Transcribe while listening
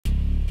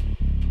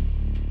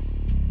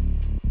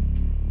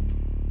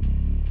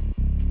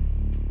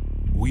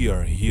We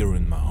are here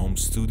in my home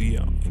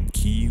studio in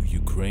Kyiv,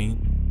 Ukraine,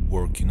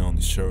 working on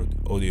a short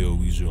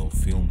audiovisual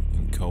film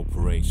in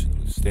cooperation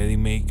with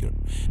Steadymaker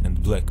and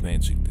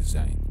Blackmagic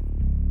Design.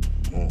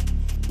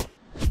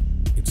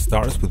 It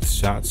starts with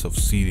shots of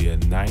city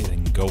at night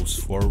and goes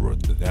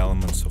forward with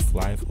elements of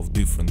life of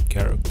different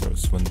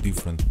characters when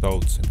different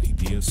thoughts and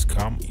ideas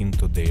come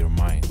into their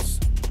minds.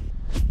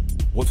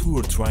 What we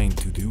were trying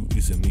to do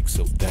is a mix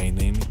of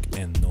dynamic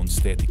and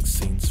non-static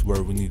scenes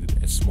where we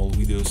needed a small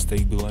video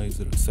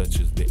stabilizer such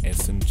as the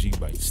SMG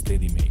by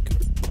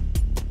Steadymaker.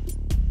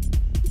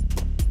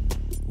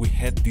 We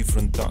had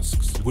different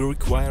tasks. We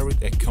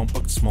required a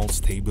compact small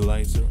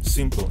stabilizer,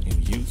 simple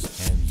in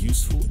use and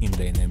useful in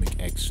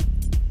dynamic action.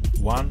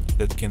 One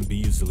that can be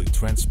easily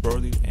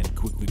transported and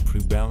quickly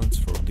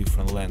pre-balanced for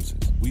different lenses.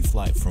 We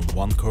fly from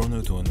one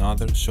corner to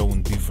another,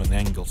 showing different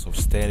angles of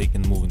static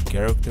and moving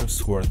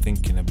characters who are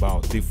thinking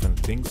about different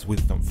things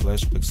with some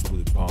flashbacks to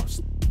the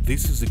past.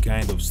 This is a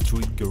kind of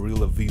street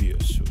guerrilla video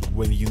shoot,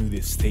 when you need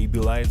a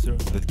stabilizer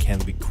that can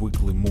be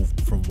quickly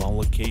moved from one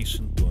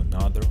location to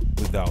another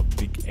without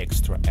big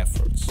extra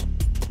efforts.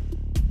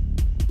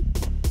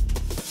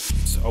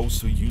 It's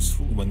also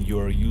useful when you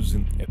are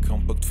using a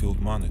compact field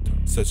monitor,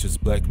 such as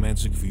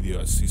Blackmagic Video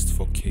Assist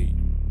 4K.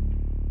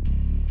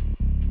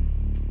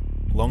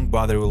 Long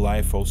battery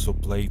life also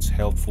plays a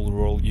helpful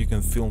role. You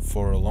can film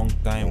for a long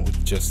time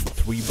with just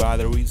 3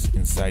 batteries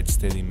inside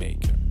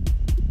Steadymaker.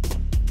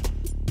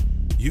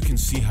 You can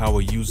see how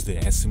I use the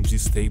SMG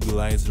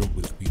stabilizer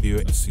with Video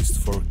Assist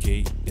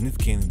 4K, and it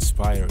can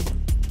inspire you,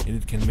 and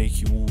it can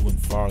make you move even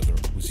farther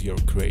with your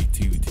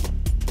creativity.